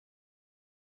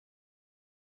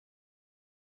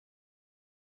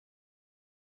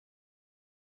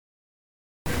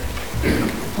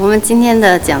我们今天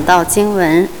的讲道经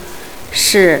文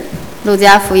是路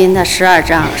加福音的12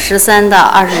章13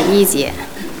到21节。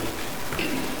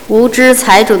无知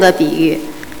财主的比喻。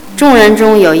众人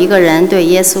中有一个人对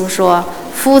耶稣说：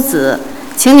夫子，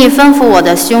请你吩咐我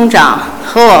的兄长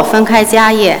和我分开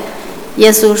家业。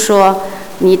耶稣说：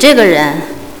你这个人，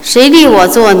谁立我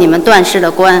做你们断事的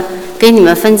官，给你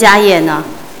们分家业呢？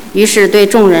于是对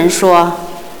众人说：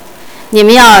你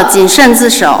们要谨慎自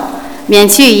守，免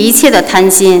去一切的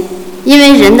贪心，因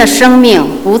为人的生命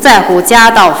不在乎家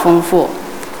道丰富。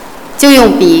就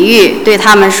用比喻对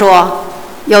他们说：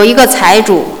有一个财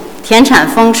主，田产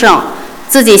丰盛，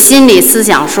自己心里思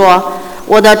想说：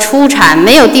我的出产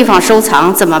没有地方收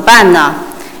藏，怎么办呢？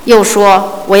又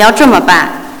说：我要这么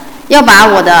办，要把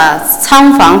我的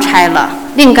仓房拆了，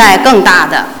另盖更大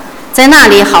的，在那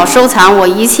里好收藏我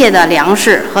一切的粮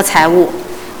食和财物。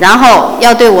然后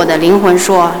要对我的灵魂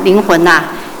说：灵魂哪，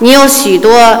你有许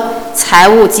多财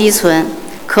物积存，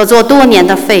可做多年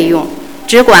的费用，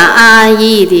只管安安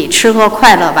逸逸地吃喝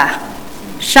快乐吧。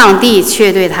上帝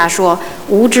却对他说：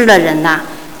无知的人哪，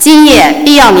今夜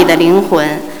必要你的灵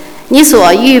魂，你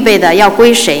所预备的要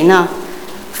归谁呢？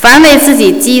凡为自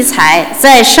己积财，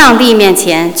在上帝面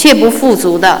前却不富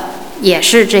足的，也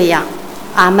是这样。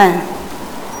阿们。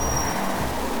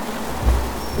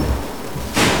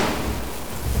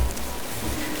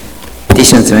弟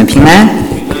兄姊妹平安。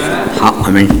好，我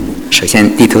们首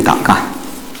先低头祷告。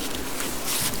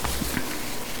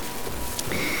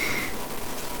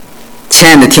亲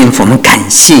爱的天父，我们感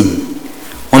谢你，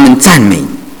我们赞美你，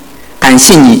感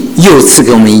谢你又赐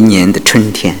给我们一年的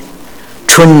春天，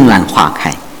春暖花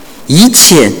开，一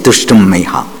切都是这么美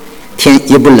好，天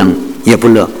也不冷也不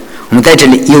热，我们在这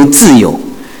里有自由，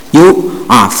有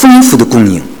丰富的供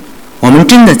应，我们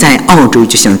真的在澳洲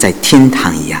就像在天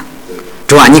堂一样。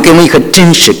主啊，你给我们一颗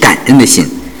真实感恩的心。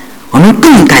我们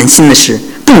更感恩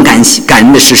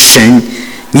的是神，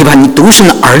你把你独生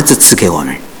的儿子赐给我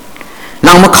们，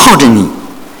让我们靠着你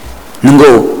能够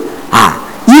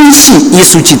因信耶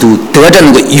稣基督得着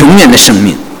那个永远的生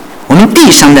命。我们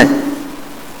地上的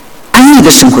安逸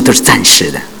的生活都是暂时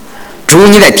的，主，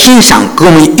你在天上给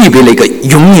我们预备了一个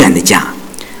永远的家，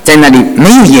在那里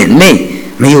没有眼泪，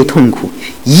没有痛苦，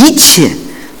一切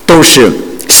都是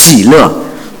喜乐，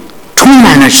充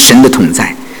满了神的同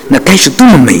在，那该是多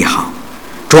么美好。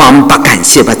主啊，我们把感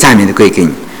谢把赞美的归给你。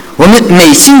我们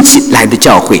每星期来的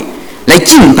教会，来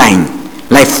敬拜你，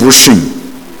来服侍你，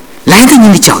来到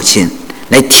你的脚前，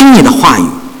来听你的话语，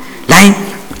来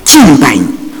敬拜你。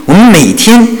我们每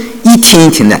天一天一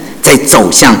天的在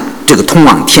走向这个通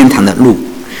往天堂的路。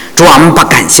主啊，我们把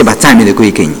感谢把赞美的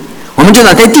归给你。我们知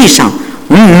道在地上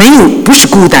我们不是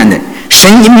孤单的，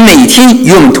神你每天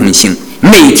与我们同行，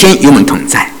每天与我们同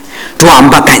在。主啊，我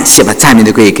们把感谢把赞美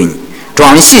的归给你。主啊，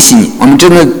我们谢谢你，我们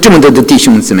真的这么多的弟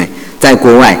兄姊妹在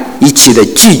国外一起的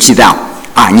聚集到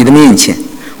你的面前，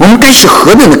我们该是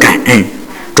何等的感恩。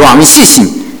主啊，我们谢谢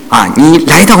你你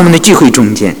来到我们的聚会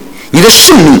中间，你的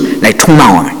圣灵来充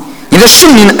满我们，你的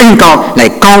圣灵的恩膏来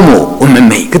膏抹我们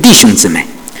每个弟兄姊妹。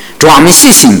主啊，我们谢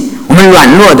谢你，我们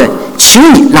软弱的求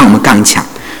你让我们刚强。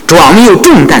主啊，我们有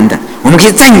重担的，我们可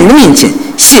以在你的面前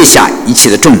卸下一切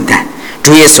的重担。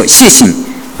主耶稣，谢谢你，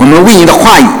我们为你的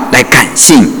话语来感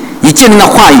谢你。你借着那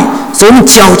话语，做我们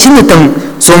脚前的灯，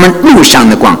做我们路上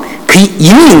的光，可以引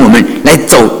领我们来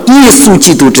走耶稣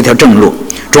基督这条正路。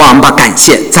主啊，我们把感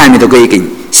谢赞美都归给你。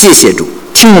谢谢主，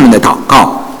听我们的祷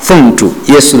告，奉主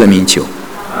耶稣的名求，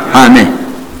阿们。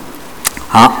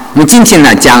好，我们今天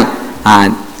呢讲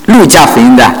路加福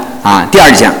音的第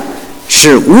2讲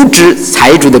是无知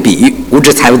财主的比喻。无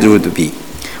知财主的比喻，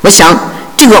我想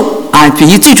这个比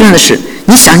喻最重要的是，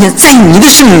你想想在你的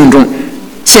生命中，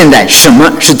现在什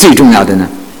么是最重要的呢？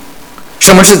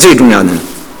什么是最重要的呢？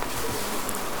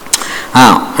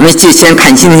我们就先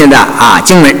看今天的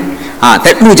经文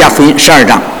在路加福音12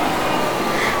章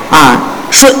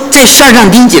说在12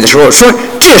章第1节的时候说，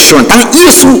这时候当耶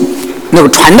稣那个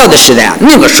传道的时代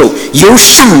那个时候有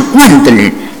上万的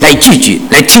人来聚集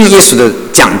来听耶稣的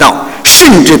讲道，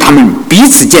甚至他们彼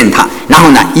此践踏。然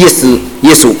后呢，耶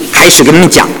稣开始跟他们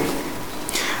讲。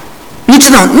你知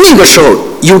道那个时候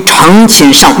有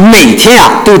每天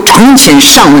都有成千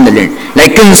上万的人来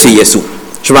跟随耶稣，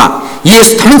是吧？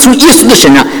他们从耶稣的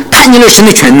身上看见了神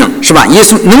的全能，是吧？耶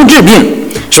稣能治病，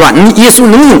是吧？耶稣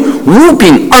能用5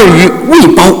饼2鱼喂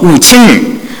饱5000人，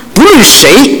不论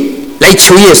谁来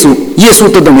求耶稣，耶稣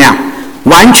都怎么样？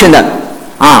完全的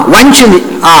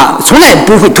从来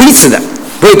不会推辞的，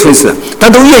他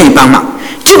都愿意帮忙。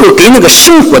这个给那个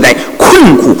生活在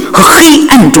困苦和黑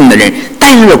暗中的人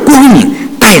带来了光明，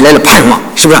带来了盼望，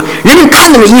是不是？人们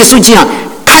看到了耶稣就像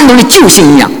看到了救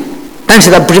星一样，但是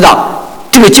他不知道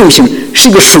这个救星是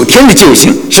一个属天的救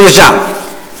星，是不是啊？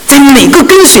在每个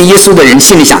跟随耶稣的人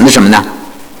心里想的什么呢？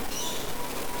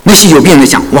那些有病的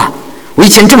想，哇，我以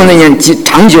前这么多年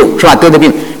长久是吧，得的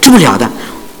病治不了的，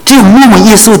只有摸摸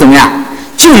耶稣怎么样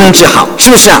就能治好，是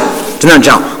不是啊？就能治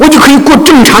好，我就可以过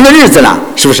正常的日子了，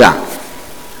是不是啊？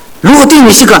如果对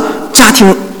你是个家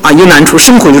庭啊有难处，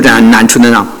生活有这样难处的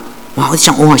呢，哇，我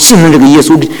想哇，信任这个耶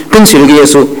稣，跟随这个耶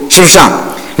稣，是不是啊？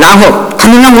然后他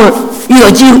能让我遇到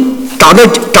机会，找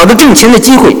到挣钱的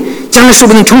机会，将来说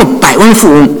不定成为百万富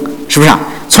翁，是不是啊？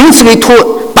从此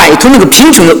摆脱那个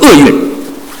贫穷的厄运，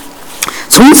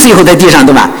从此以后在地上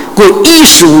对吧，过衣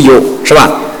食无忧，是吧？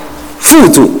富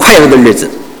足快乐的日子。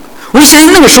我相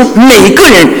信那个时候每个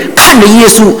人看着耶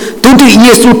稣都对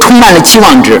耶稣充满了期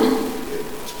望值。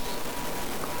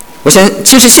我想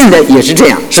其实现在也是这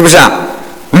样，是不是啊？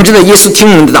我们知道耶稣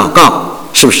听我们的祷告，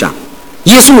是不是啊？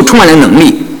耶稣充满了能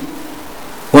力，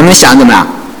我们想怎么样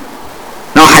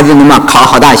让孩子能考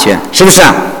好大学，是不是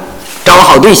啊？找个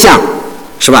好对象，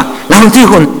是吧？然后最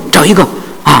后找一个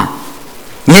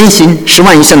年薪10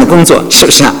万以上的工作，是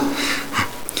不是啊？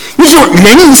你说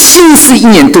人心思意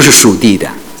念都是属地的，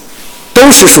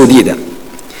都是属地的，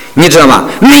你知道吗？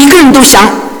每个人都想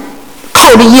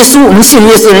靠着耶稣，我们信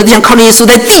耶稣的人都想靠着耶稣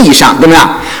在地上怎么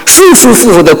样舒舒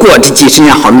服服的过这几十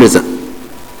年好日子。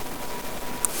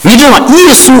你知道吗？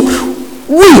耶稣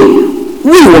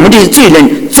为我们这些罪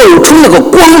人走出那个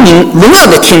光明荣耀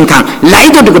的天堂，来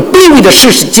到这个卑微的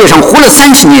世界上活了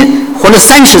30年，活了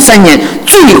33年，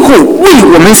最后为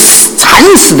我们惨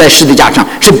死在十字架上，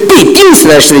是被钉死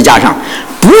在十字架上，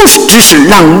不是只是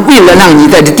为了让你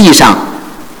在这地上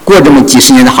过这么几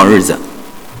十年的好日子，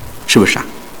是不是啊？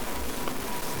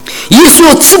耶稣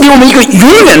要赐给我们一个永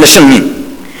远的生命，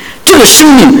这个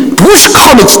生命不是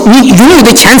靠着你拥有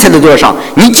的钱财的多少，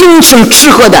你今生吃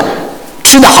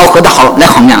的好喝的好来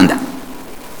衡量的。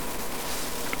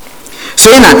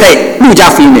所以呢，在路加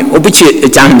福音里我不去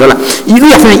讲很多了，路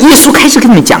加福音耶稣开始跟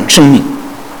你们讲生命，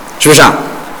是不是啊？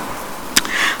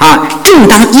正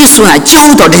当耶稣呢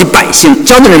教导这些百姓，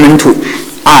教导这门徒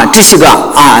这些个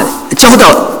教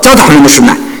导他们的时候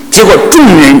呢，结果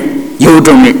有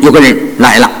个人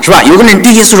来了，是吧？有个人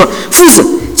对耶稣说：“夫子，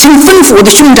请吩咐我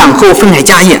的兄长和我分开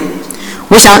家业。”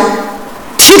我想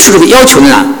提出这个要求的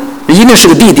呢，一定是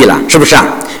个弟弟了，是不是啊？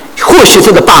或许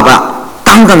他的爸爸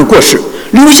刚刚的过世，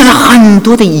留下了很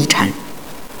多的遗产。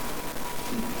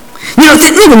你知道，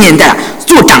在那个年代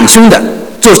做长兄的，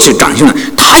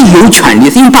他有权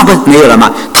利，因为爸爸没有了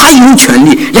嘛，他有权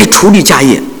利来处理家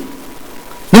业。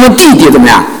那么弟弟怎么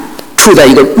样？处在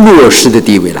一个弱势的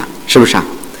地位了，是不是啊？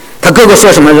他哥哥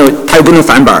说什么，他又不能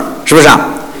反本，是不是啊？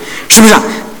是不是啊？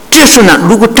这时候呢，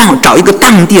如果找一个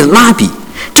当地的拉比，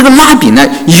这个拉比呢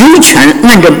有权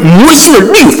按照摩西的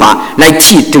律法来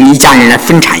替这一家人来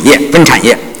分产业。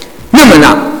那么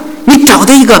呢，你找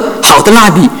到一个好的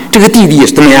拉比，这个弟弟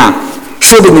怎么样？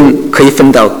说不定可以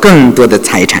分到更多的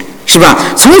财产，是吧？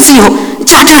从此以后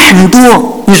家产很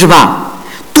多，你是吧？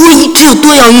只要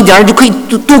多要一点，就可以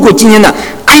多过今年的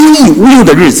安逸无忧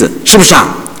的日子，是不是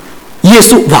啊？耶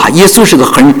稣是个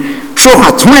说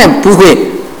话从来不会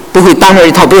当着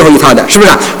一套背后一套的，是不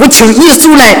是啊？我请耶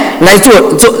稣来做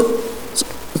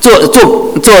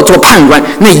判官，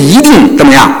那一定怎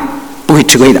么样？不会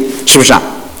吃亏的，是不是啊？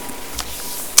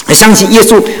相信耶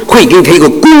稣会给他一个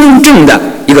公正的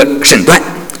一个审断。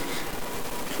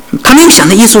他没有想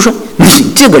到耶稣说：“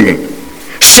你这个人，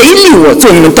谁立我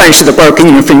做你们断事的官，给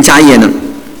你们分家业呢？”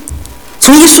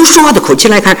从耶稣说话的口气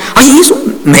来看，而且耶稣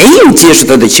没有接受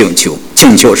他的请求，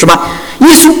是吧？耶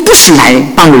稣不是来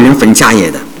帮助人分家业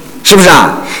的，是不是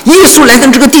啊？耶稣来到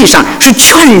这个地上是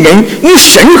劝人与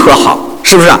神和好，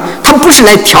是不是啊？他不是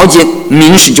来调解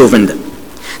民事纠纷的。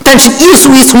但是耶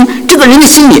稣也从这个人的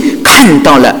心里看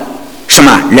到了什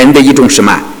么？人的一种什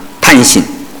么贪心。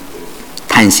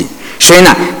所以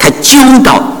呢，他教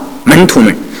导门徒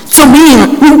们怎么样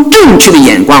用正确的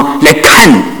眼光来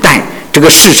看待这个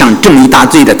世上这么一大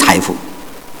堆的财富。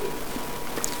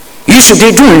于是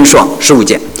对众人说，15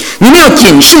节，你们要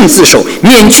谨慎自守，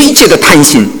免去一切的贪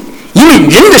心，因为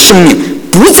人的生命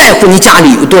不在乎你家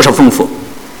里有多少丰富。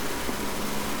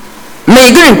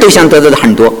每个人都想得到的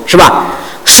很多，是吧？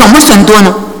什么算多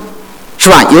呢？是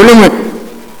吧？有人问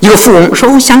一个富翁说：“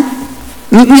我想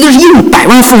你都是100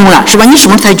万富翁了，是吧？你什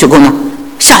么才足够呢？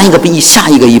下一个比下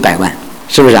一个100万，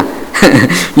是不是啊？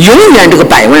永远这个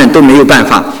100万都没有办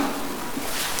法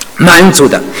满足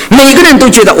的。每个人都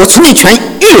觉得我存的钱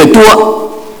越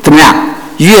多，怎么样？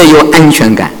越有安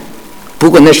全感。不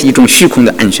过那是一种虚空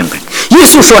的安全感。耶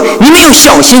稣说：你们要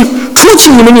小心，除去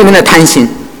你们里面的贪心。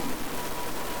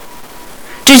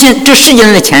这世界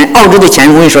上的钱，澳洲的钱，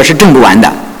我跟你说是挣不完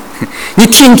的。你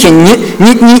天天你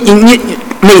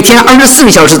每天24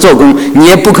个小时做工，你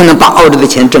也不可能把澳洲的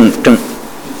钱挣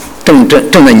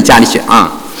到你家里去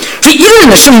啊。所以一个人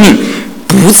的生命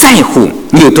不在乎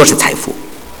你有多少财富，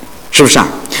是不是啊？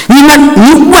你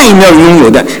外面拥有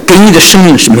的跟你的生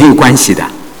命是没有关系的，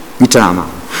你知道吗？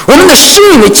我们的生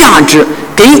命的价值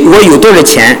跟我有多少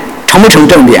钱成不成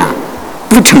正比啊？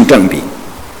不成正比。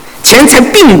钱财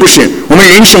并不是我们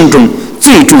人生中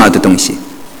最重要的东西。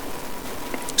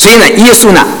所以呢，耶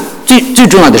稣呢最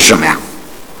重要的是什么呀？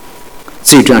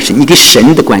最重要是你跟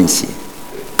神的关系，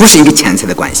不是一个钱财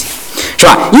的关系，是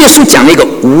吧？耶稣讲了一个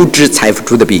无知财富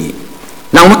主的比喻，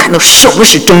让我们看到什么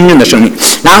是真正的生命。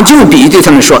然后就用比喻对他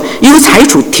们说，有财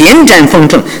主田占丰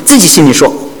盛，自己心里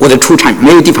说我的出产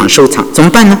没有地方收藏，怎么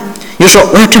办呢？又说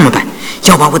我要这么办，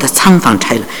要把我的仓房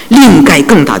拆了，另盖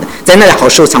更大的，在那里好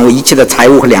收藏我一切的财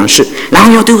物和粮食。然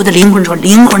后要对我的灵魂说，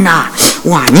灵魂啊，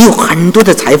哇，你有很多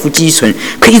的财富积存，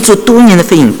可以做多年的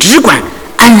费用，只管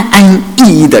安安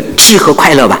逸逸的吃喝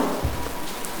快乐吧，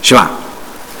是吧？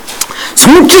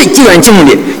从这几段经文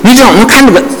里，你知道我们看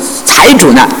这个财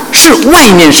主呢，是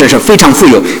外面是非常富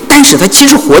有，但是他其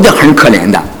实活得很可怜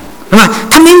的，是吧？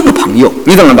他没有个朋友，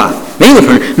你懂了吧？没有个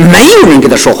朋友，没有人跟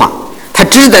他说话，他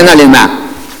只在那里呢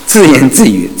自言自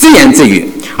语，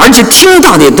而且听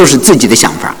到的也都是自己的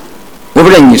想法。我不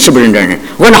知道你是不是这样人，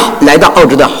我说来到澳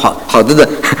洲的好多的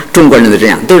中国人都这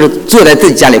样，都是坐在自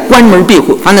己家里关门闭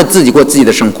户，反正自己过自己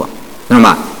的生活，知道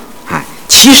吗？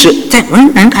其实在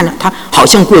人看来他好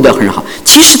像过得很好，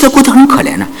其实他过得很可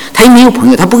怜呢。他也没有朋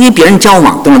友，他不跟别人交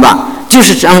往，懂了吧？就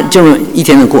是这样，就是一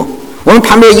天的过。我们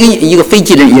旁边一个飞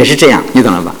机人也是这样，你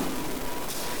懂了吧？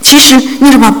其实你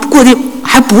知道吗？过得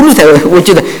还不如在，我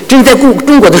觉得这是在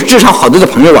中国的至少好多的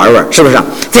朋友玩，是不是？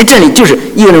在这里就是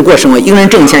一个人过生活，一个人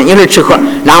挣钱，一个人吃喝，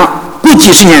然后过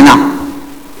几十年呢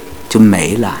就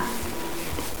没了，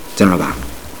知道吧？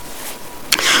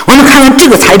我们看到这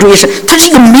个财主也是，他是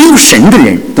一个没有神的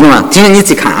人，懂吗？今天你自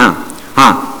己看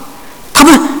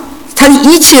他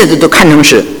一切的都看成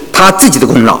是他自己的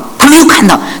功劳，他没有看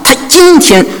到他今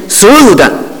天所有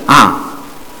的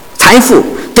财富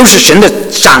都是神的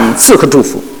赏赐和祝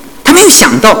福。他没有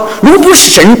想到，如果不是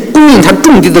神供应他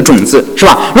种地的种子，是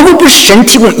吧？如果不是神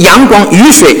提供阳光、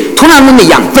雨水、土壤中的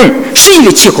养分、适宜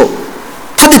的气候，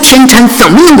他的田产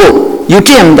怎么能够有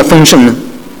这样的丰盛呢？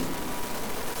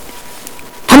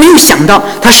他没有想到，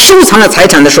他收藏了财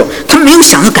产的时候，他没有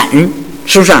想到感恩，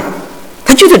是不是啊？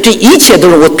他觉得这一切都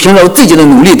是我凭着我自己的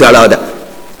努力得到的，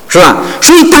是吧？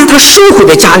所以当他收回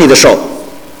在家里的时候，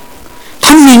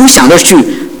他没有想到去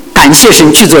感谢神，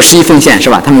去做十一奉献，是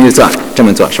吧？他没有这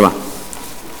么做，是吧？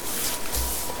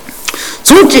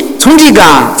从这个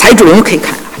财主我们可以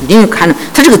看，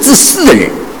他是个自私的人，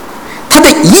他的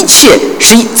一切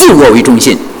是以自我为中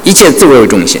心，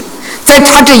在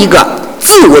他这一个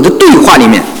自我的对话里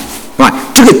面，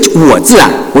这个我字啊，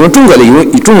我们中国的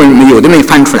中文有的没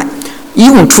翻出来，一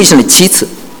共出现了7次，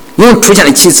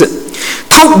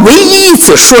他唯一一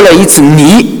次说了一次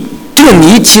你，这个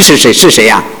你其实是谁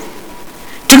呀？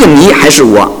这个你还是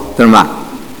我，知道吗？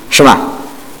是吧？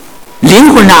灵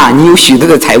魂啊，你有许多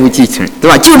的财务继承，对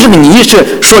吧？就这个你是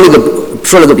说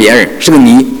了个别人，是个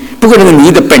你，不过这个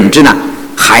你的本质呢，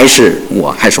还是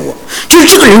我，就是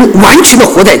这个人完全的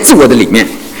活在自我的里面，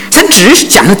他只是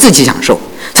想着自己享受，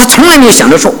他从来没有想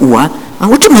着说我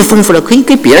这么丰富了，可以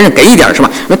给别人给一点，是吧？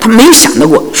他没有想到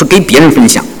过说给别人分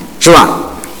享，是吧？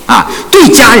对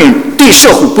家人、对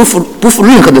社会不负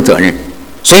任何的责任，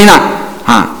所以呢，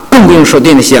更不用说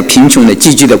对那些贫穷的、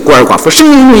寄居的孤儿寡妇，甚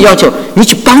至没有要求你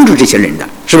去帮助这些人的，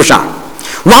是不是啊？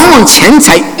往往钱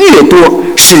财越多，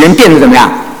使人变得怎么样？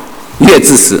越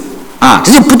自私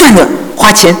这就不断的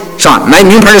花钱，是吧？买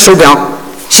名牌的手表、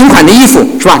新款的衣服，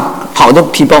是吧？好的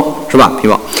皮包，是吧？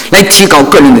来提高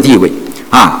个人的地位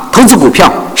投资股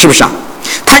票，是不是啊？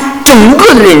他整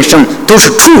个的人生都是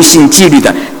处心积虑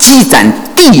的积攒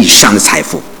地上的财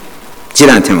富，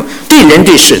对人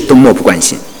对事都漠不关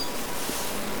心。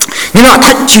你知道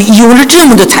他就有了这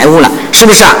么多财物了，是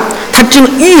不是啊？他这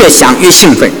越想越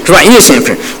兴奋，是吧？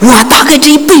哇，大概这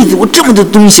一辈子我这么多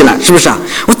东西了，是不是啊？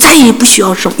我再也不需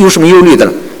要有什么忧虑的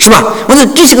了，是吧？我的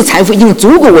这些个财富已经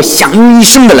足够我享用一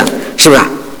生的了，是不是啊？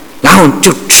然后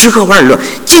就吃喝玩乐，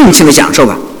尽情的享受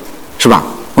吧，是吧？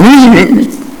我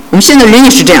们现在人也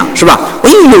是这样，是吧？我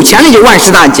因为有钱了就万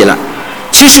事大吉了，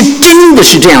其实真的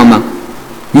是这样吗？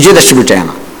你觉得是不是这样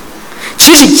啊？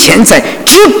其实钱财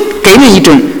只给人一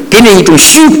种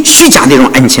虚假的一种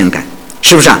安全感，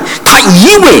是不是啊？他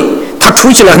以为他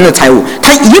储蓄了很多财物，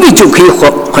他以为就可以活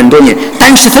很多年，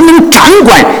但是他能掌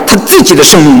管他自己的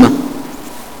生命吗？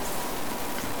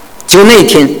结果那一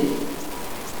天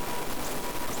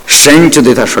神就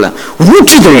对他说了：“无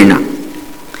知的人呐，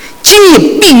今夜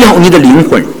必要你的灵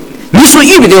魂，你所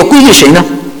预备的要归给谁呢？”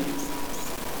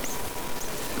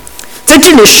在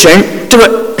这里这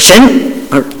个神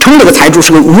称这个财主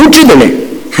是个无知的人，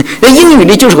那英语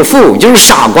里就是个 fool， 就是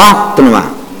傻瓜，懂了吗？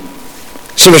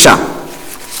是不是啊？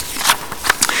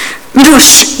你这个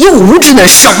一个无知的人，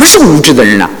什么是无知的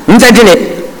人呢？我们在这里，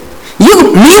一个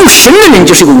没有神的人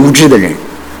就是个无知的人，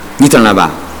你懂了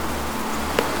吧？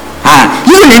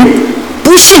一个人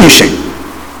不信神，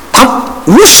他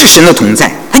无视神的同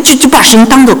在，他就把神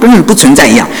当作根本不存在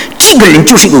一样，这个人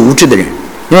就是一个无知的人。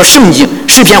你说圣经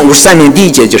诗篇53篇第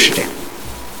1节就是这样。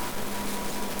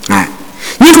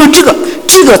你说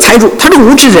这个财主，他是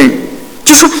无知的人，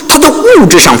就说他在物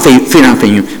质上非常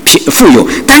富有，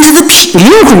但是他的灵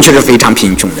魂却是非常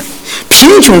贫穷的，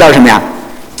贫穷到什么呀？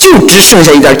就只剩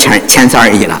下一点钱财而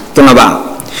已了，懂了吧？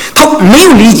他没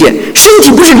有理解身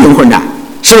体不是灵魂的，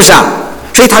是不是啊？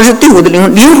所以他是对我的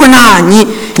灵魂啊，你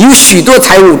有许多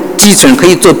财物积存，可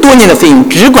以做多年的费用，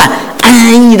只管安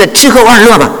安逸逸的吃喝玩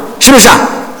乐吧，是不是啊？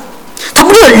他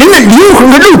不知道人的灵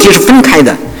魂和肉体是分开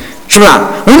的，是吧？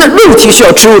我们的肉体需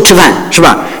要吃肉吃饭，是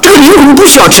吧？这个灵魂不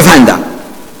需要吃饭的，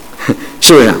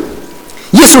是不是？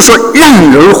耶稣说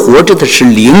让人活着的是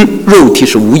灵，肉体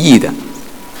是无益的，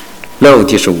肉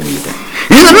体是无益的。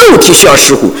人的肉体需要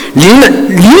食物，灵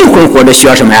魂活着需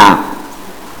要什么呀？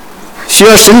需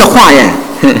要神的话呀。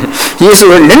耶稣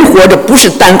说人活着不是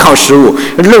单靠食物，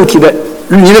你的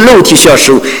肉体需要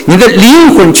食物，你的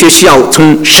灵魂却需要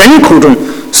从神口中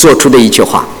说出的一句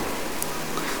话。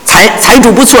财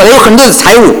主不错，有很多的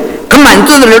财物可满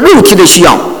足了肉体的需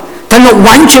要，但是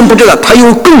完全不知道他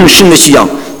有更深的需要，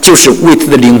就是为他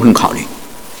的灵魂考虑。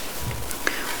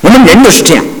我们人都是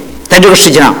这样，在这个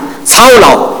世界上操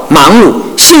劳忙碌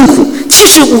辛苦，其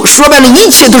实说白了一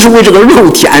切都是为这个肉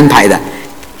体安排的，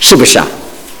是不是啊？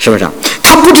是不是啊？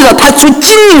他不知道他所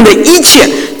经历的一切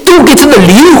都跟他的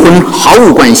灵魂毫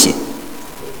无关系。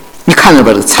你看到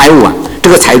吧，这个财务啊，这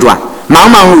个财主啊，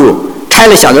忙忙碌碌拆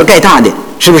了小的盖大的，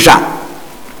是不是啊？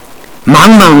忙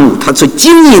忙碌碌，他所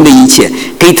经历的一切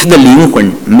跟他的灵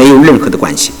魂没有任何的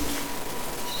关系。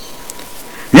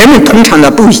人们通常呢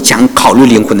不想考虑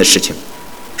灵魂的事情，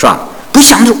是吧？不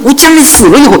想着我将来死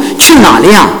了以后去哪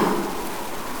里呀？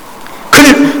可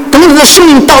是等他的生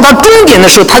命到达终点的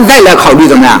时候，他再来考虑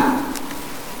怎么样？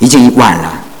已经晚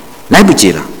了，来不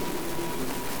及了。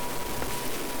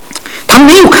他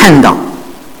没有看到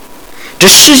这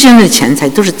世间的钱财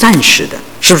都是暂时的，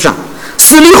是不是啊？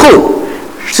死了以后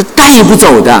是带不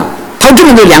走的。他这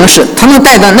么多粮食，他能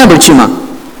带到那边去吗？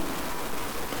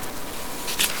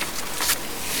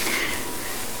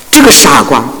这个傻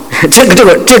瓜，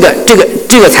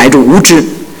这个财主无知，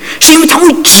是因为他会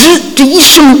这一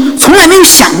生从来没有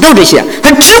想到这些，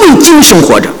他只为今生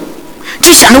活着，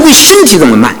只想着为身体怎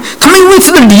么办，他没有为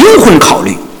他的灵魂考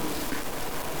虑。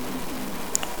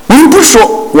我们不是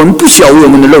说我们不需要为我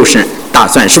们的肉身打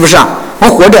算，是不是啊？我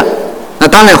活着，那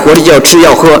当然活着就要吃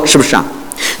要喝，是不是啊？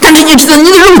但是你知道，你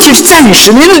的肉体是暂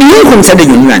时的，你的灵魂才是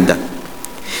永远的。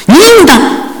你应当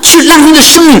去让你的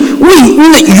生命为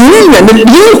你的永远的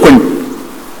灵魂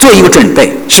做一个准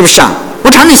备，是不是啊？我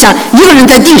常常想，一个人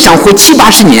在地上活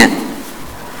70-80年，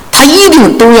他一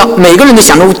定都要，每个人都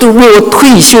想着都为我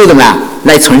退休的嘛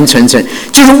来存，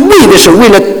就是为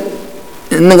了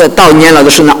那个到年老的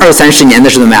时候，那20-30年的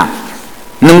时候怎么样，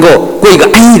能够过一个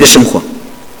安逸的生活。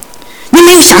你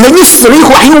没有想到，你死了以后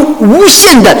还有无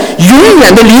限的永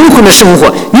远的灵魂的生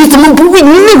活，你怎么不为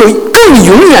你那个更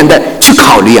永远的去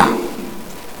考虑啊？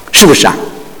是不是啊？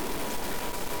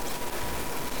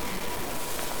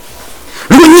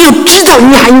如果你要知道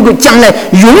你还有个将来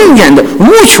永远的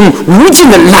无穷无尽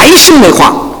的来生的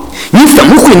话，你怎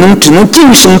么会只能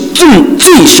今生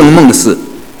醉生梦死，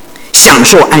享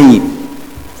受安逸，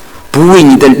不为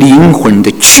你的灵魂的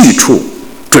去处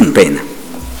准备呢？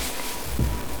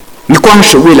你光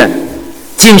是为了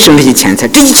今生这些钱财，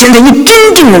这些钱财你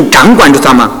真正能掌管住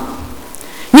它吗？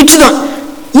你知道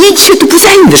一切都不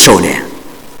在你的手里，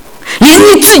连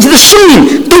你自己的生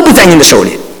命都不在你的手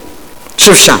里，是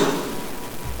不是啊？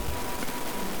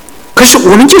可是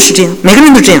我们就是这样，每个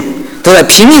人都这样，都在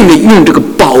拼命的用这个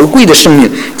宝贵的生命，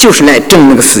就是来挣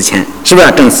那个死钱，是不是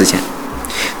要挣死钱？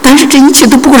但是这一切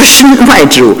都不过是身外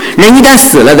之物，人一旦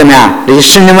死了怎么样？这些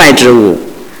身外之物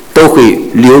都会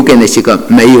留给那些个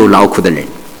没有劳苦的人。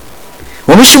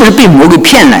我们是不是被魔鬼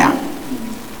骗了呀？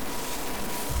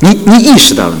你意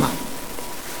识到了吗？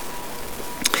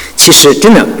其实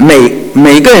真的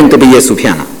每个人都被耶稣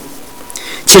骗了，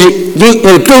其实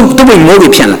都被魔鬼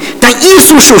骗了。但耶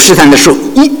稣受试探的时候，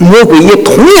魔鬼也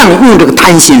同样用这个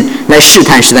贪心来试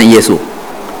探耶稣，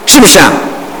是不是啊？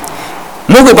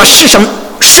魔鬼把世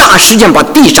霎时间把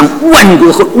地上万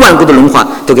国和万国的荣华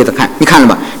都给他看，你看了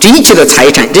吧？这一切的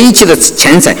财产，这一切的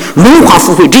钱财，荣华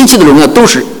富贵，这一切的荣耀都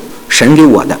是神给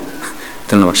我的，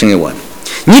懂了吧？神给我的，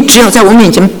你只要在我面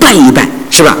前拜一拜，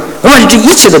是吧？我把这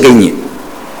一切都给你。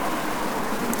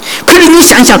可是你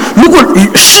想想，如果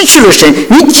失去了神，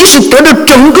你即使得到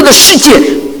整个的世界，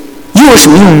又有什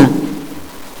么用呢？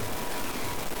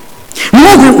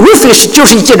魔鬼无非就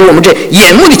是借着我们这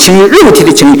眼目的情欲、肉体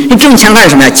的情欲，你挣钱干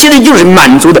什么呀？其实就是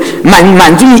满足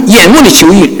你眼目的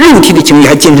情欲、肉体的情欲，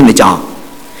还精神的骄傲。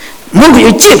魔鬼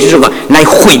就借着这个来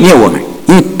毁灭我们，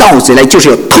因为盗贼来就是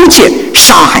要偷窃、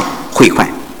杀害、毁坏。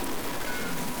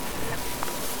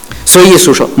所以耶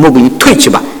稣说：“魔鬼，你退去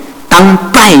吧，当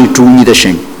拜主你的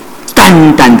神，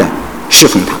单单的侍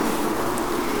奉他。”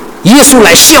耶稣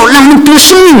来是要让我们得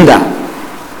生命的。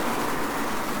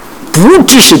不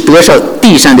只是得上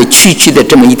地上的区区的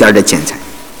这么一点的钱财，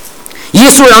耶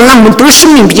稣要让我们得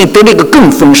生命，并且得了一个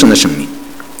更丰盛的生命。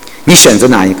你选择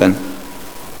哪一个呢？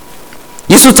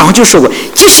耶稣早就说过，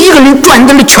即使一个人赚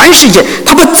得了全世界，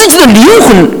他把自己的灵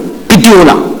魂给丢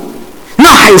了，那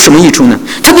还有什么益处呢？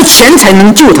他的钱财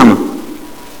能救他吗？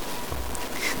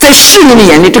在世人的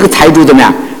眼里，这个财主怎么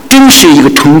样？真是一个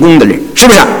成功的人，是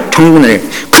不是成功的人？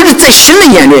可是在神的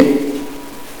眼里，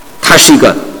他是一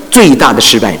个最大的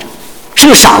失败者，是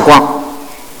个傻瓜。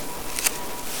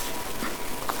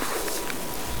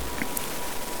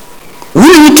无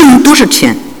论你挣多少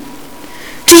钱，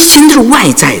这些钱都是外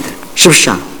在的，是不是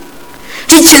啊？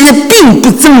这些钱呢，并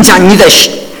不增加你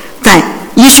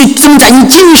也许增加你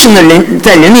今生的人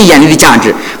在人类眼里的价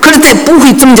值，可是不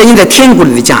会增加你在天国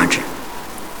里的价值。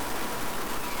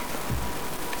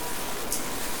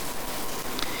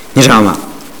你知道吗？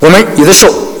我们有的时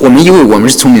候，我们以为我们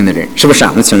是聪明的人，是不是啊？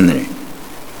我们聪明的人，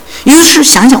有的时候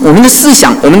想想我们的思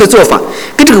想、我们的做法，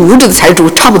跟这个无知的财主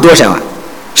差不多少啊？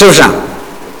是不是啊？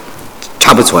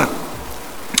差不多啊。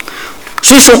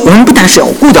所以说，我们不但是要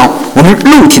顾到我们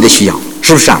肉体的需要，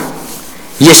是不是啊？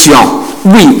也需要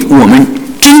为我们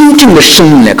真正的生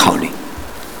命来考虑。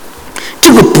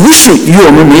这个不是与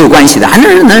我们没有关系的，还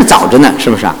能早着呢，是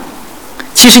不是啊？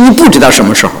其实你不知道什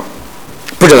么时候，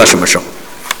不知道什么时候。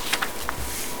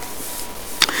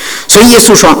所以耶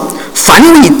稣说：“凡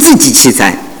为自己积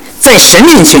财，在神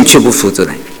面前却不负责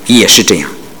的，也是这样。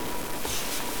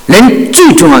人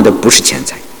最重要的不是钱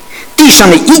财，地上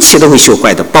的一切都会朽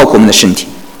坏的，包括我们的身体，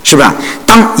是不是啊？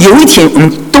当有一天我们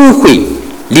都会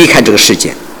离开这个世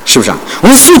界，是不是啊？我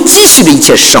们所积蓄的一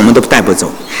切什么都带不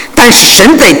走，但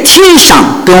神在天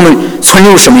上给我们存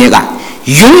留什么呀？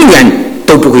永远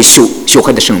都不会朽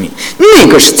坏的生命，那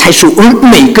个才是我们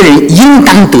每个人应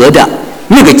当得的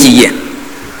那个基业。”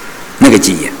那个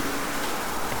基业，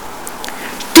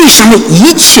地上的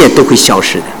一切都会消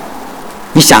失的，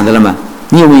你想到了吗？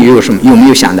你有没有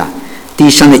想到，地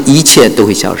上的一切都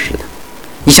会消失的？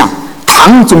你想，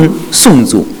唐宗、宋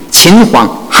祖、秦皇、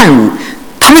汉武，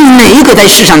他们哪一个在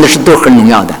世上的都很荣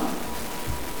耀的？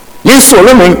连所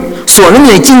罗门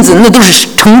的金子，那都是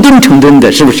成吨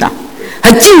的，是不是啊？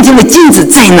他今天的金子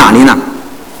在哪里呢？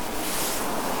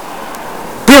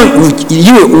不要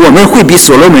以为我们会比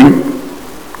所罗门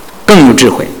更有智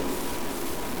慧，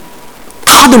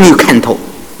他都没有看透，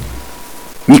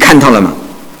你看透了吗？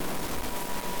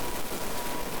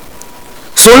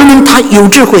所罗门他有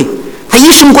智慧，他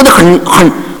一生过得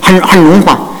很荣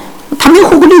华，他没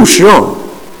活过60哦。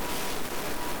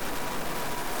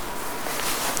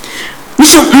你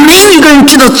说没有一个人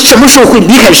知道什么时候会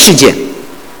离开世界，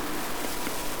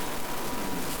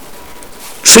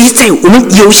所以在我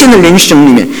们有限的人生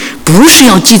里面，不是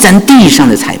要积攒地上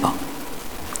的财宝。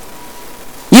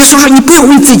耶稣说：“你不要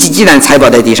为自己积攒财宝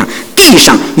在地上，地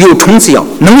上有虫子咬，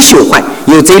能朽坏；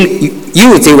有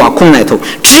贼挖空来偷。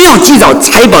只要积攒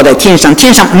财宝在天上，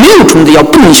天上没有虫子咬，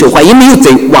不能朽坏，也没有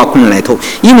贼挖空来偷。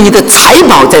因为你的财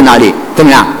宝在哪里，怎么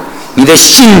样？你的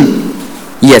心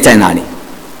也在哪里。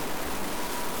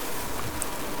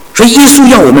所以耶稣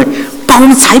要我们把我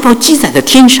们财宝积攒在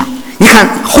天上。你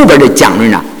看后边的讲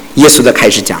论啊，耶稣的开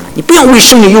始讲了，你不要为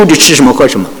生命忧虑吃什么喝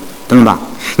什么，懂了吧？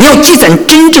你要积攒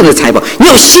真正的财宝，你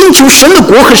要先求神的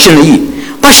国和神的义，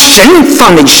把神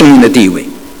放在你生命的地位，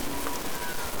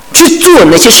去做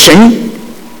那些神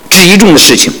旨意中的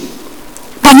事情，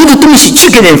把你的东西去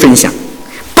跟人分享，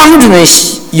帮助那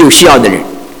些有需要的人。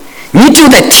你就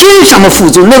在天上的富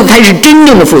足，那个才是真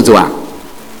正的富足啊！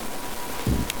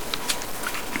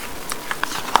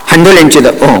很多人觉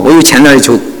得我有钱了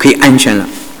就可以安全了，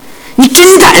你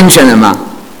真的安全了吗？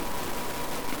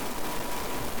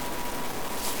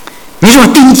你说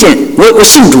第一件，我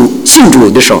信主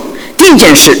的时候，第一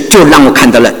件事就让我看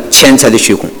到了钱财的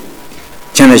虚空，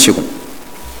钱财虚空。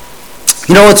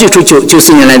你知道我最初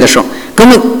94年来的时候，跟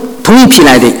我们同一批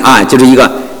来的啊，就是一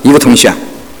个同学，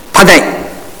他在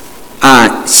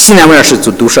西南威尔士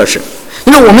读硕士。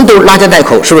你说我们都拉家带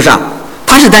口，是不是啊？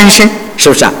他是单身，是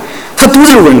不是啊？他读的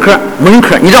是文科，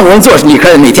你知道我们做理科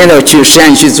的每天都要去实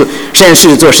验室做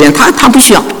实验，他不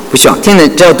需要，天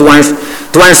天只要读完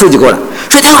书就够了。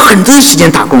所以他有很多的时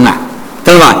间打工啊，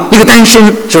对吧？一个单身，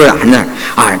是不是很那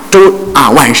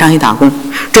晚上也打工，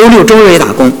周六周日也打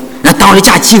工，那到了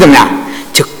假期怎么样？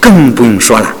就更不用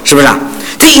说了，是不是啊？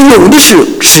他有的是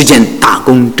时间打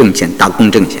工挣钱，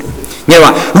你知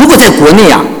道吧？如果在国内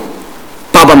啊，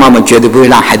爸爸妈妈绝对不会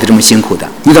让孩子这么辛苦的，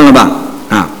你懂了吧？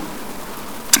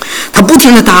他不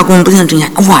停的打工，不停的挣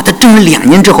钱，哇！他挣了2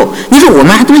年之后，你说我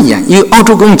们还都一样，有澳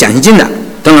洲给我们奖学金的，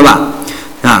懂了吧？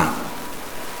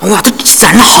哇！他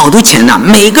攒了好多钱呢，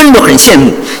每个人都很羡慕。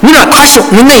你知道他是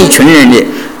我们那一群人里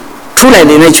出来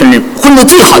的那群人混得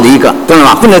最好的一个，懂了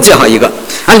吧？混得最好一个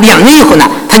2年以后呢，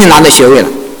他就拿到学位了，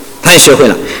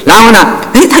然后呢，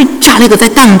他嫁了一个在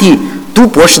当地读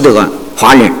博士的个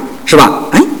华人，是吧？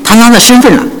他拿到身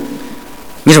份了，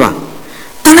你说吧？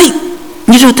当他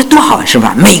你知道他多好啊，是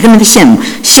吧？每个人都羡慕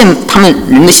他们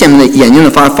人的羡慕的眼睛的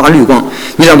发绿光，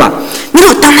你知道吧？你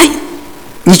说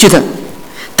你觉得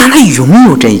当他拥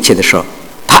有这一切的时候，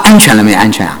他安全了没安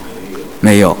全啊？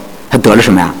没有，他得了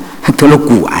什么呀？他得了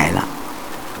骨癌了。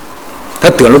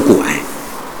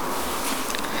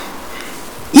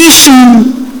医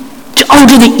生，这澳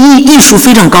洲的医术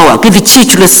非常高啊，给他切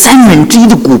去了1/3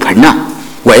的骨盆啊，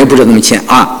我也不知道怎么切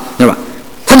啊，知道吧？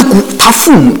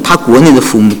他国内的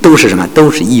父母都是什么？都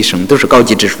是医生，都是高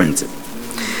级知识分子，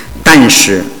但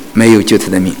是没有救他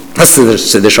的命。他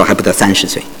死的时候还不到30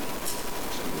岁。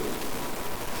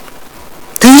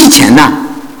他以前呢，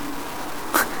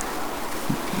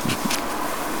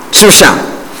是不是啊？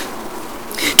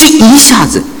这一下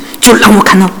子就让我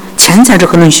看到钱财是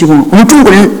何等虚空。我们中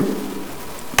国人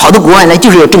跑到国外来就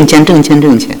是要挣钱，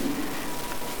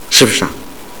是不是啊？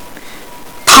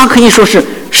他可以说是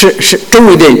周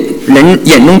围的人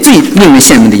眼中最令人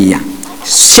羡慕的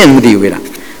一位了。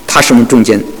他是我们中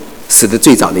间死的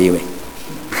最早的一位，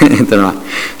懂吧？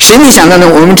谁没想到呢？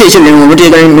我们这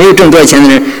个人没有挣多少钱的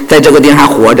人，在这个地方还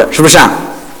活着，是不是啊？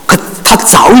可他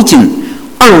早已经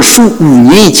25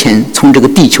年以前从这个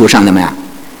地球上怎么样，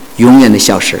永远的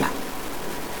消失了。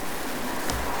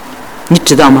你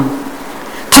知道吗？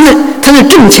他们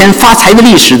挣钱发财的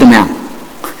历史怎么样？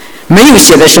没有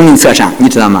写在生命册上，你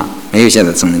知道吗？没有写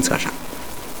在生命册上。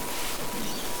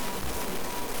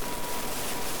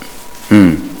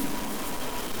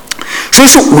所以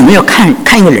说我们要看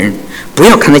一个人，不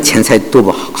要看他钱财多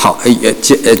不好，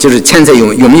就是钱财有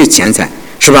没有钱财，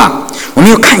是吧？我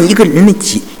们要看一个人的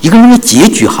结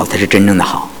局好，才是真正的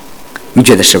好。你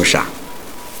觉得是不是啊？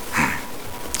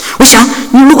我想，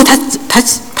你如果他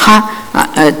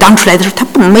当初来的时候，他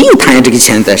没有谈这个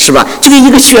钱财，是吧？就跟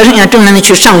一个学生一样，正常的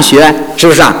去上学，是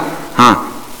不是啊？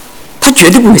他绝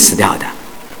对不会死掉的，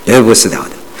绝对不会死掉的。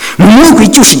魔鬼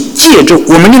就是借着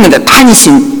我们里面的贪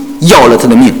心要了他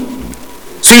的命。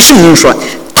所以圣经说，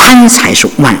贪财是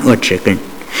万恶之根，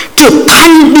这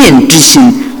贪恋之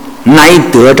心乃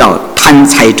得着贪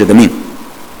财者的命。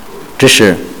这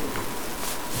是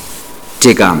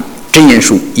这个箴言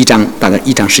书大概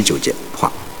1章19节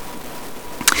话。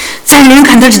在人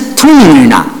看他是聪明人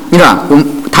呐，你知道吧？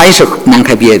他也是南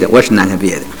开毕业的，我也是南开毕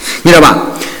业的，你知道吧？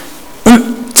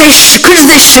可是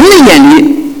在神的眼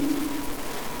里，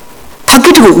他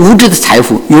跟这个无知的财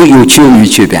富有没有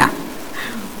区别啊？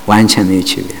完全没有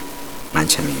区别。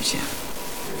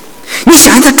你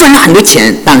想他赚了很多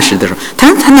钱，当时的时候，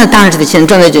他那当然是钱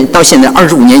赚到现在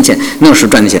25年前那时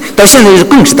候赚的钱，到现在就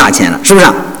更是大钱了，是不是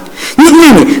啊？你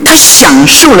认为他享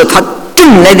受了他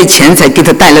挣来的钱财给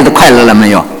他带来的快乐了没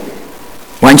有？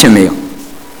完全没有，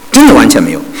真的完全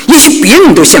没有。也许别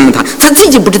人都羡慕他，他自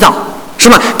己不知道，是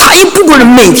吧？他也不过是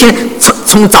每天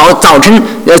从早晨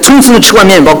匆匆的吃完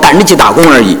面包赶着去打工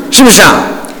而已，是不是啊？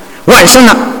晚上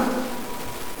呢，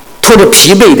拖着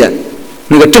疲惫的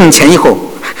那个挣钱以后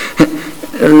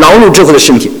劳碌之后的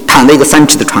身体，躺在一个3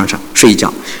尺的床上睡一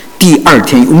觉，第2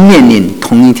天又面临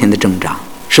同一天的挣扎，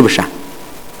是不是啊？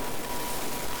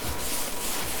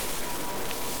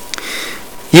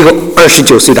一个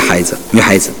29岁的女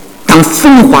孩子，当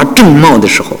风华正茂的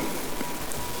时候，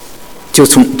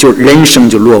就人生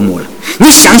就落幕了。你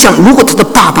想想，如果他的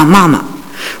爸爸妈妈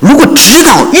如果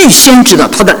预先知道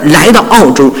他的来到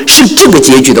澳洲是这个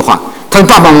结局的话，他的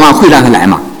爸爸妈妈会让他来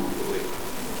吗？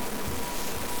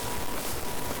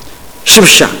是不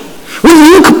是啊？我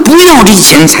宁可不要这些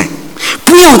钱财，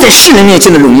不要在世人面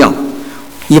前的荣耀，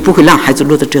也不会让孩子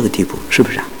落到这个地步，是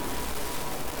不是啊？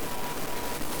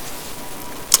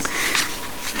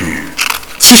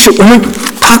是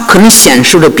他可能显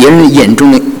示着别人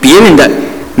的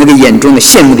那个眼中的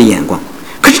羡慕的眼光。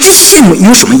可是这羡慕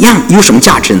有什么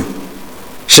价值呢？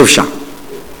是不是啊？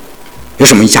有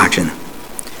什么价值呢？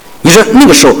你说那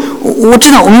个时候，我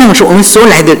知道我们那个时候，我们所有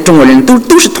来的中国人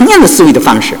都是同样的思维的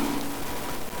方式。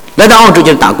来到澳洲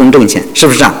就是打工挣钱，是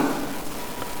不是啊？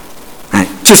哎，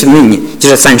就是那一年，就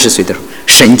是30岁的时候，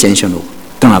神拣选了我，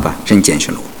懂了吧？神拣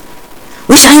选了我。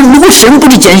我想想，如果神不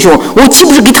是拣选我岂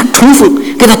不是给他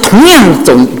同样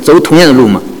走同样的路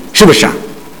吗？是不是啊？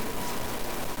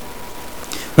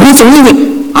我们总以为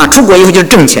啊，出国以后就是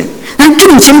挣钱，但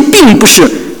挣钱并不是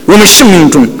我们生命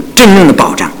中真正的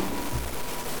保障。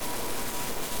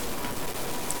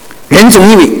人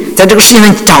总以为在这个世界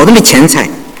上找到了钱财，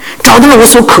找到了我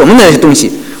所渴望的东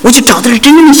西，我就找到了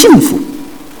真正的幸福。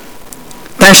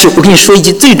但是我跟你说一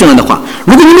句最重要的话，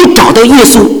如果你没找到耶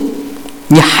稣，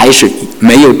你还是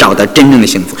没有找到真正的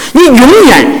幸福，你永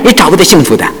远也找不到幸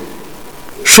福的。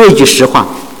说一句实话，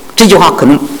这句话可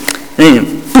能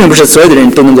并不是所有的人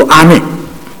都能够阿门。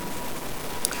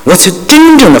我是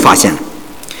真正的发现，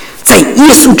在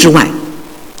耶稣之外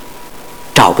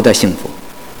找不到幸福。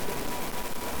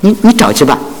你找去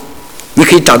吧，你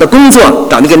可以找到工作，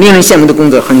找那个令人羡慕的工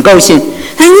作，很高兴。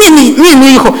但面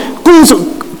对以后，工作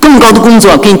更高的工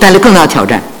作给你带来更大的挑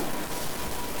战，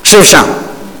是不是啊？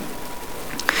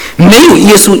没有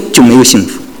耶稣就没有幸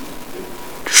福。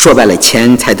说白了，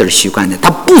钱财都是虚幻的，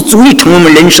它不足以成为我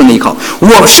们人生的依靠。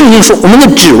圣经说，我们的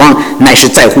指望乃是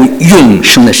在乎永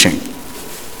生的神。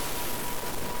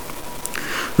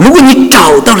如果你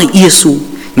找到了耶稣，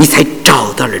你才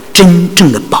找到了真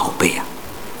正的宝贝啊！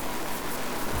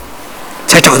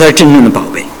才找到了真正的宝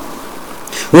贝。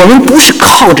我们不是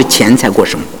靠着钱财过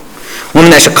生活，我们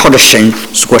乃是靠着神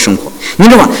过生活。你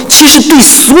知道吗？其实对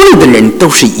所有的人都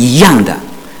是一样的，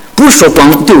不是说光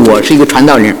对我是一个传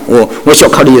道人，我需要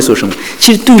靠着耶稣生活。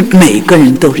其实对每个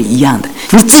人都是一样的。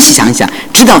你仔细想一想，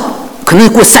直到可能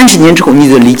过30年之后，你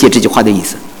就理解这句话的意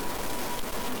思，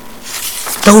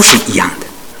都是一样的。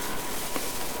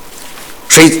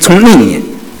所以从那一年，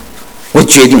我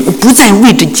决定我不再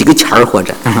为这几个钱儿活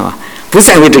着，知道吧？不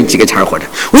再为这几个钱儿活着，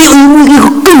我要为一个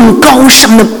更高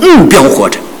尚的目标活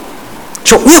着。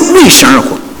说我要为神而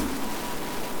活。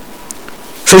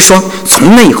所以说，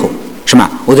从那以后，什么？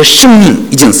我的生命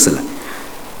已经死了。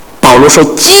保罗说，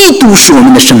基督是我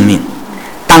们的生命。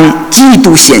当基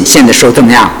督显现的时候，怎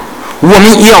么样？我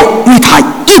们要与他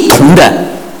一同的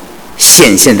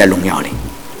显现在荣耀里。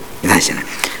你看，现在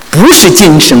不是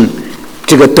今生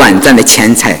这个短暂的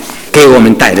钱财给我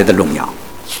们带来的荣耀，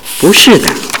不是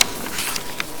的。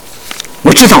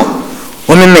我知道，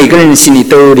我们每个人的心里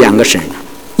都有2个神，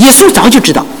耶稣早就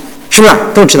知道，是不是？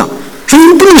都知道。所以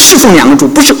你不能侍奉2个主，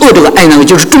不是恶这个爱那个，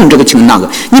就是重这个轻那个。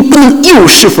你不能又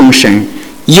侍奉神，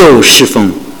又侍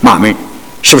奉马门，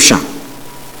是不是啊？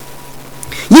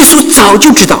耶稣早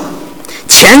就知道，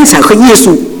钱财和耶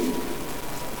稣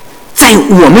在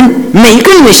我们每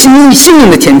个人的心灵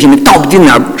的天平里，到底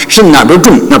哪边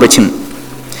重哪边轻？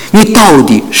你到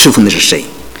底侍奉的是谁？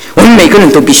我们每个人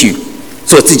都必须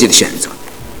做自己的选择。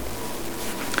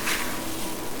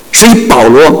所以保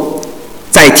罗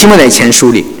在提摩太前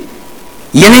书里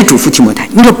也来嘱咐提摩太，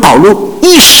你说保罗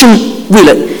一生为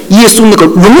了耶稣那个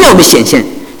荣耀的显现，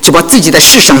就把自己在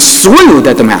世上所有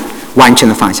的怎么样完全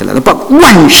的放下来了，把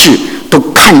万事都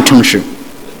看成是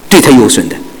对他有损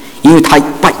的，因为他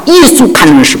把耶稣看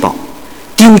成是宝，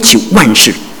丢弃万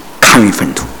事看为粪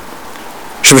土，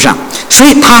是不是啊？所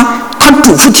以他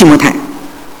嘱咐提摩太，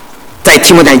在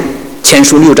提摩太前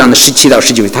书6章的17到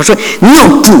19节，他说：“你要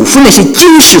嘱咐那些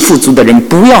今世富足的人，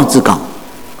不要自高，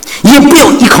也不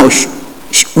要依靠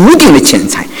无定的钱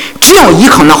财，只要依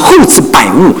靠那厚赐百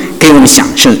物给我们享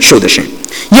受的神。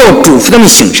要嘱咐他们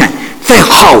行善，在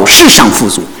好事上富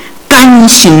足，甘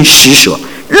心施舍，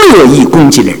乐意供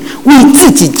给人，为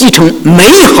自己继承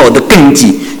美好的根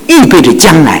基，预备着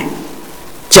将来，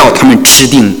叫他们持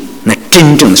定那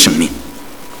真正的生命。”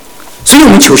所以我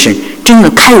们求神真的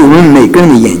开我们每个人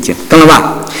的眼睛，懂了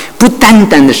吧？不单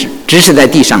单的是只是在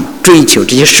地上追求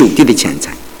这些属地的钱财，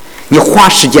你花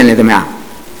时间来怎么样，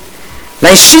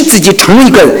来使自己成为一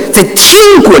个在天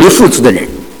国里富足的人。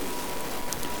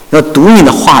要读你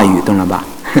的话语，懂了吧？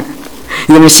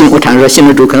因为我常说信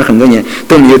了主可能很多年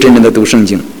都没有真正的读圣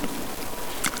经，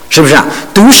是不是啊？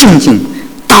读圣经，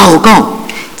祷告，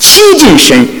亲近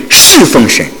神，侍奉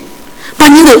神，把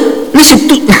你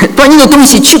的东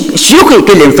西去学会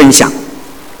跟人分享，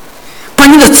把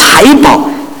你的财宝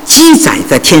积攒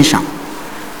在天上。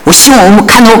我希望我们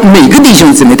看到每个弟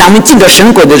兄姊妹，当我们进到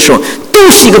神国的时候，都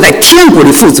是一个在天国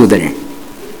里富足的人。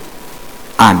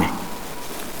阿们。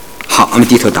好，我们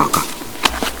低头祷告。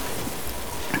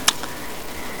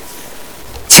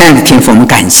亲爱的天父，我们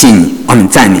感谢你，我们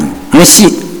赞美你，我们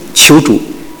求主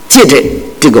借着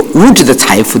这个物质的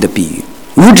财富的比喻，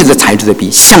物质的财主的比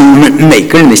喻，向我们每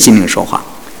个人的心灵说话。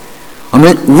我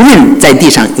们无论在地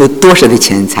上有多少的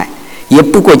钱财，也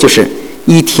不过就是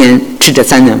一天吃着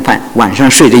3顿饭，晚上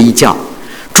睡着一觉。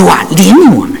主啊，怜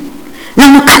悯我们，让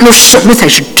我们看到什么才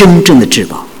是真正的至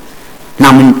宝，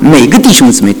让我们每个弟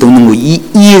兄姊妹都能够以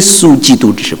耶稣基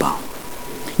督之宝，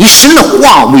以神的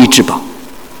话为至宝。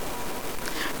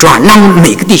主啊，让我们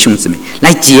每个弟兄姊妹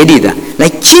来竭力的来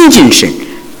亲近神，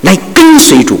来跟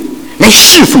随主，来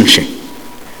侍奉神，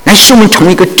来使我们成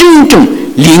为一个真正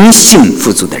灵性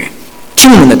富足的人。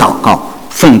听我们的祷告，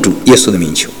奉主耶稣的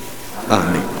名求，阿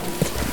们。